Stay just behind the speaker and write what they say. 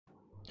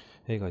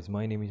Hey guys,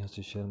 my name is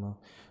Sharma,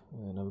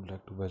 and I would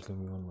like to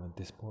welcome you on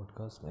this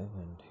podcast.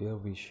 And here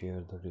we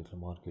share the digital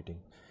marketing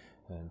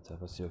and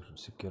cyber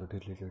security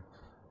related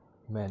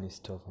many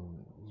stuff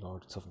and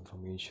lots of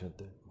information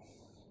that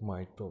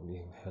might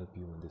probably help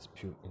you in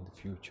in the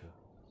future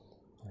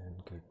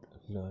and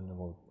learn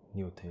about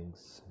new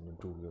things and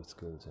improve your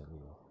skills and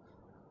your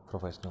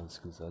professional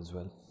skills as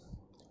well.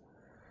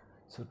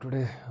 So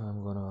today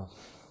I'm gonna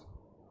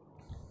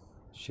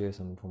share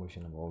some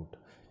information about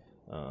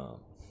uh,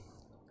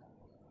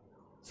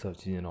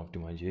 search engine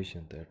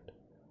optimization, that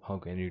how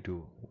can you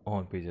do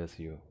on page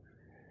SEO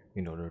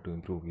in order to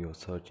improve your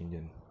search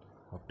engine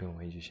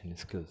optimization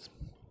skills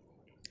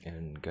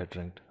and get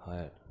ranked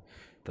higher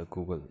the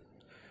Google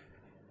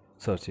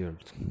search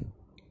results.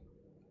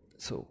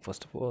 So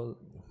first of all,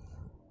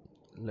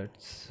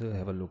 let's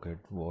have a look at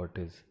what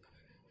is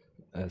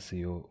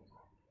SEO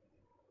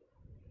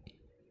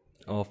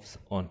of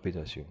on page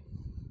SEO.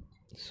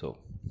 So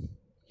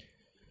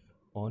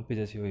on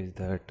page SEO is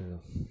that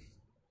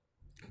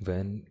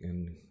when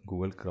in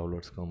Google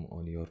crawlers come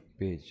on your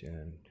page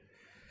and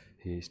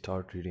he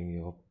start reading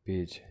your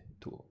page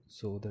to,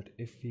 so that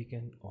if we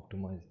can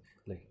optimize,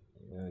 like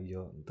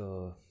your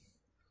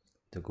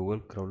the Google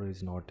crawler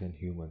is not an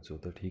human, so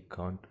that he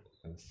can't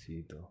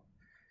see the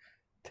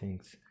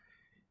things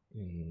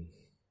in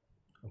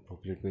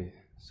appropriate way.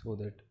 So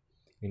that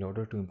in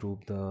order to improve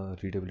the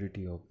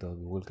readability of the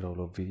Google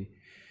crawler, we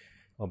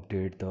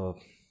update the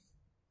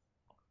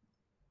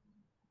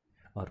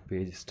our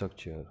page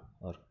structure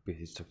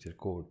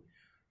code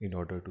in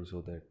order to,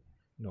 so that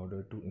in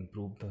order to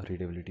improve the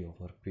readability of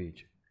our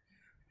page.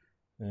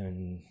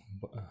 And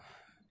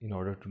in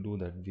order to do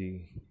that,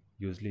 we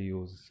usually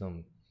use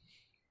some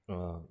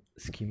uh,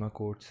 schema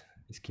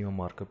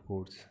markup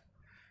codes.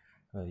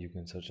 You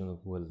can search on the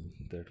Google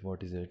that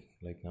what is it,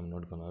 like I'm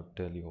not gonna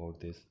tell you about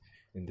this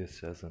in this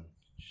session.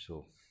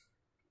 So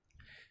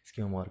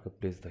schema markup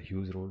plays the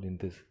huge role in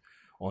this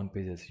on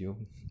page SEO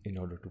in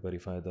order to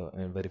verify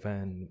and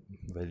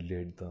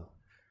validate the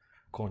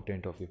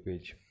content of your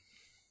page.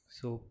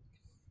 So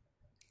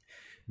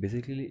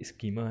basically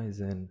schema is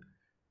an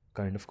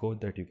kind of code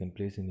that you can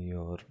place in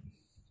your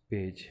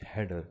page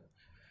header,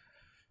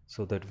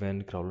 so that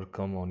when crawler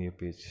come on your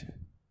page,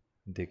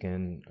 they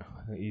can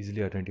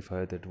easily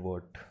identify that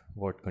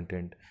what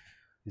content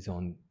is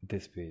on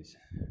this page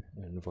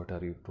and what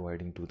are you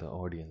providing to the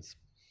audience.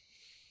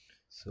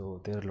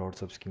 So there are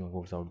lots of schema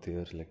codes out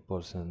there, like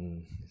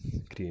person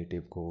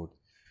creative code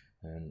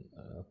and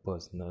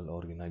personal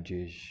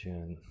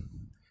organization,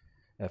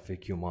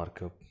 FAQ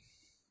markup,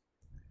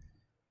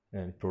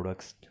 and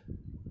products.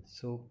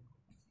 So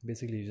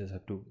basically you just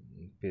have to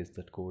paste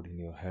that code in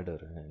your header,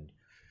 and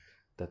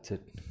that's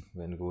it.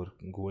 When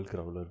Google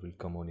crawler will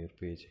come on your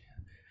page,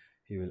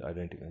 he will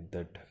identify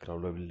that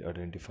crawler will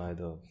identify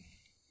the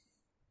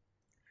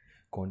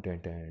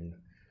content and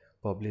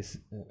publish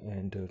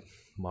and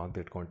mark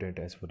that content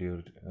as per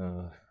your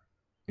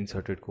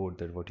inserted code,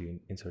 that what you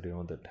inserted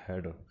on that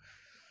header,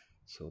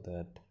 so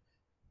that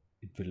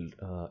it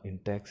will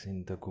index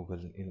in the Google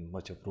in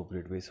much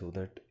appropriate way, so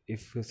that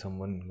if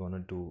someone gonna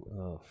do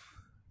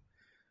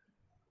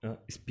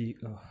speak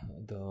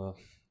the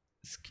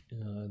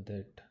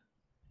that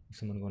if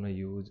someone gonna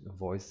use a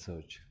voice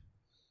search,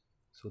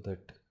 so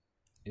that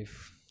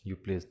if you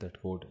place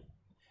that code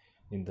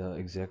in the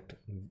exact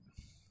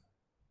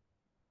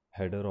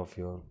header of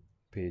your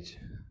page,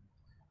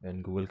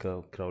 and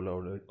Google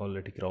crawler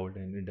already crawled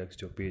and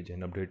indexed your page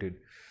and updated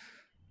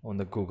on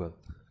the Google,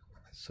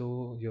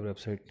 so your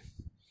website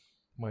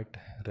might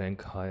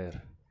rank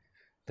higher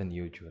than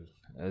usual,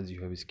 as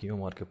you have a schema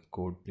markup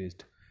code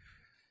placed,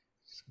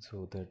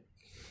 so that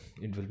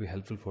it will be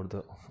helpful for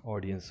the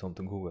audience of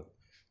the Google.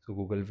 So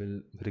Google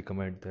will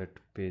recommend that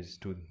page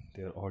to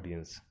their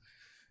audience,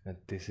 and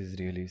this is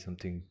really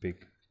something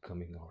big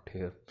coming out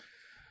here.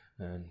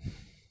 And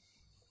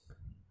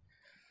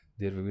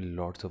there will be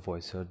lots of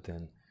voice search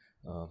than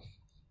uh,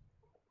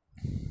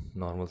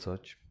 normal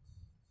search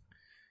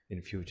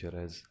in future,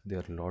 as there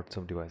are lots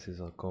of devices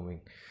are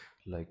coming,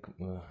 like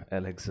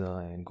Alexa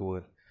and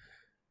Google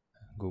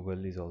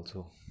is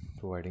also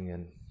providing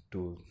an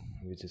tool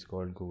which is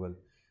called Google.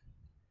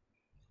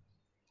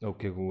 You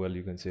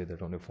can say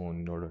that on your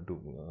phone in order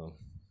to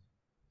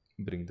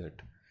bring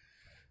that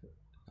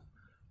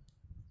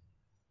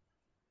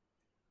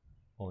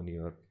on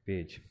your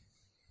page.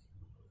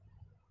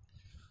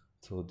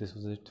 So this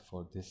was it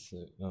for this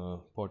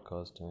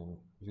podcast, and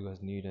if you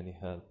guys need any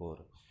help or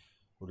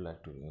would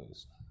like to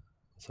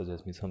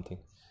suggest me something,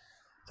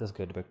 just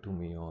get back to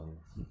me on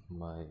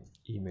my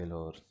email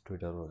or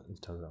Twitter or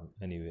Instagram,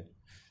 anywhere.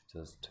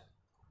 Just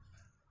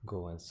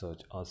go and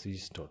search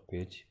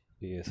ashish.page,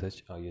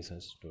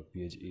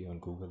 ashish.page on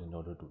Google in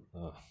order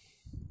to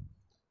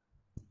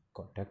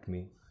contact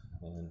me,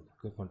 and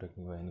you can contact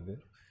me by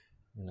anywhere,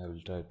 and I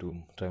will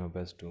try my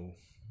best to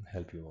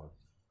help you out.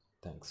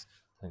 Thanks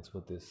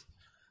for this.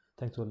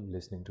 Thanks for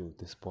listening to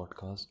this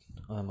podcast.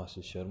 I'm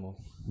Ashish Sharma.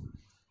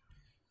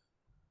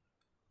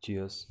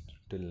 Cheers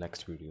till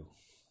next video.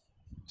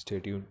 Stay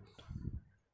tuned.